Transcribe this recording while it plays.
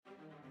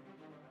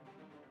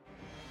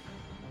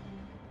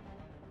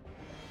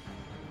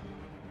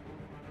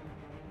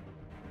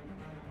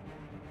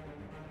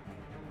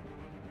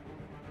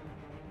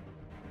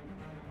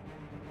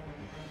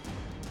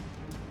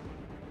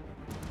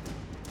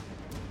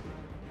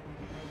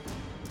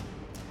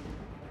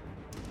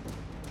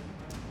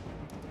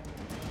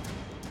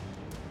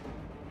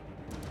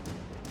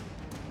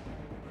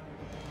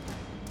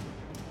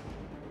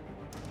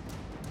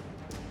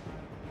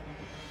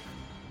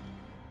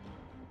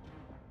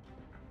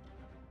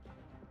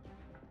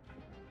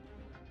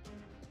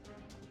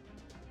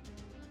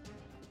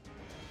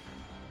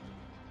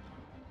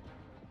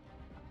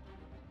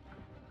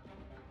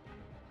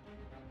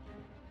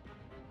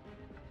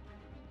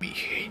Mi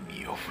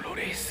genio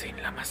florece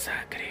en la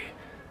masacre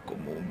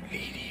como un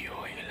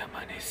lirio en el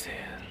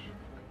amanecer.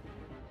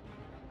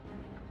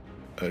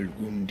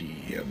 Algún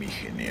día mi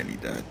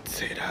genialidad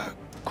será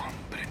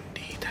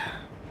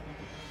comprendida.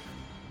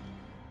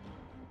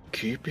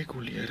 Qué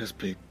peculiar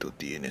aspecto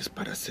tienes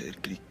para ser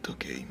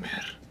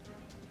criptogamer.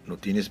 No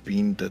tienes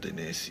pinta de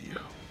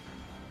necio.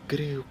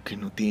 Creo que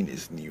no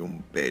tienes ni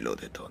un pelo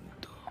de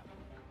tonto.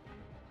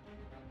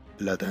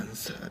 La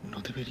danza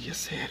no debería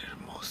ser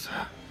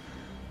hermosa.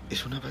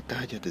 Es una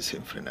batalla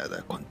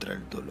desenfrenada contra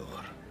el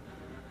dolor.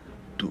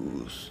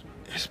 Tus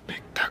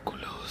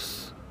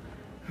espectáculos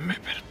me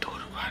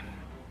perturban.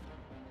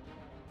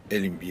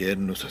 El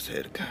invierno se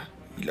acerca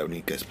y la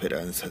única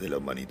esperanza de la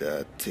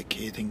humanidad se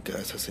queda en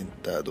casa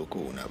sentado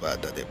con una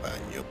bata de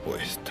baño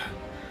puesta.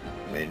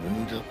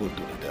 Menuda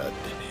oportunidad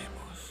tenemos.